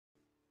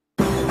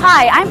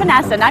Hi, I'm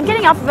Vanessa, and I'm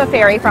getting off of a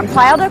ferry from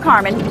Playa del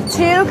Carmen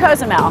to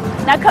Cozumel.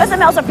 Now,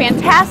 Cozumel's a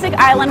fantastic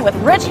island with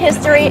rich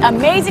history,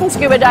 amazing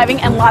scuba diving,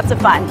 and lots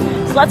of fun.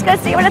 So let's go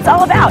see what it's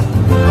all about.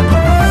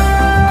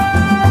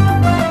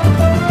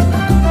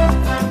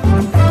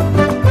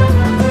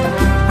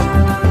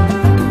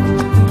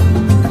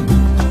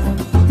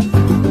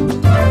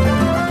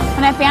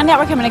 When I found out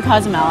we're coming to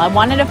Cozumel, I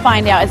wanted to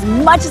find out as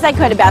much as I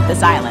could about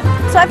this island.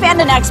 So I found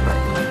an expert.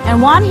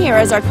 And Juan here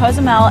is our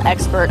Cozumel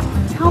expert.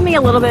 Tell me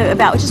a little bit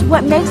about just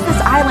what makes this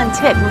island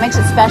tick, what makes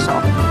it special.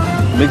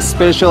 Makes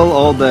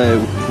special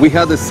we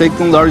have the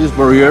second largest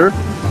barrier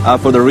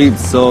for the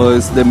reefs, so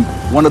it's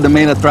one of the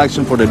main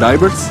attractions for the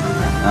divers.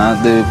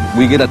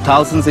 We get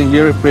thousands a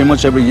year, pretty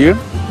much every year.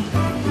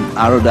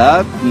 Out of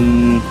that,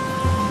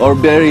 our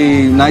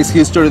very nice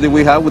history that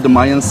we have with the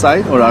Mayan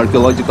site or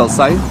archaeological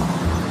site.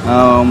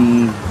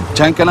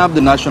 Chancanab, the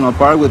national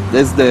park,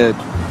 is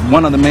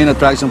one of the main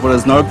attractions for the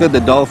snorkel, the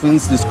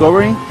dolphins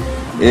discovery,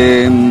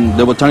 in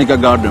the botanical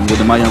garden with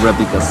the Mayan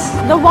replicas.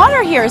 The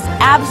water here is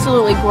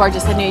absolutely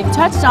gorgeous, and you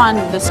touched on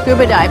the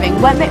scuba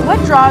diving. What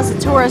draws the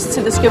tourists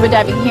to the scuba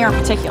diving here in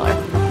particular?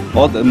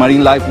 All the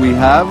marine life we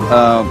have,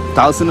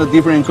 thousands of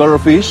different color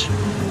fish.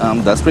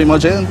 That's pretty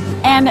much it.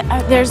 And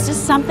there's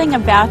just something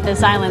about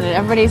this island that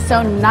everybody's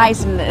so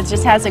nice, and it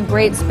just has a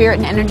great spirit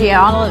and energy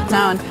all on its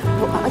own.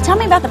 Tell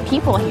me about the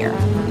people here.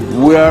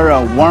 We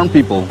are warm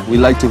people. We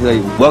like to say,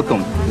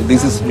 welcome.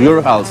 This is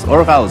your house,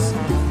 our house,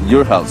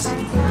 your house.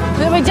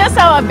 We just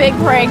saw a big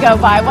parade go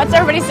by. What's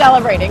everybody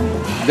celebrating?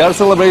 They're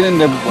celebrating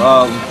the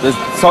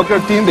soccer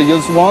team. They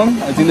just won,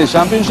 I think, the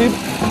championship.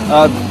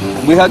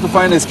 We had to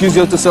find an excuse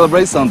just to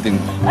celebrate something.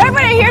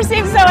 Everybody here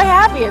seems so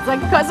happy. It's like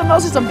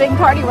Cozumel's just a big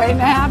party waiting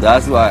to happen.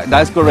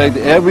 That's correct.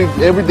 Every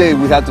day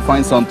we had to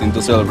find something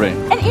to celebrate.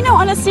 And you know,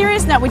 on a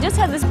serious note, we just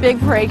had this big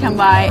parade come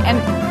by, and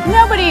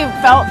nobody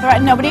felt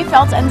threatened, nobody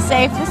felt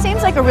unsafe. This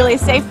seems like a really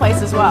safe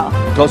place as well.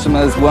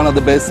 Cozumel is one of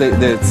the best,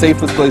 the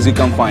safest place you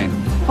can find.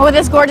 Well, with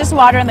this gorgeous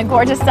water and the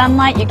gorgeous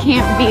sunlight, you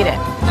can't beat it.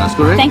 That's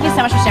correct. Thank you so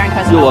much for sharing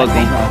Cozumel. You're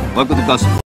welcome. Welcome to Cozumel.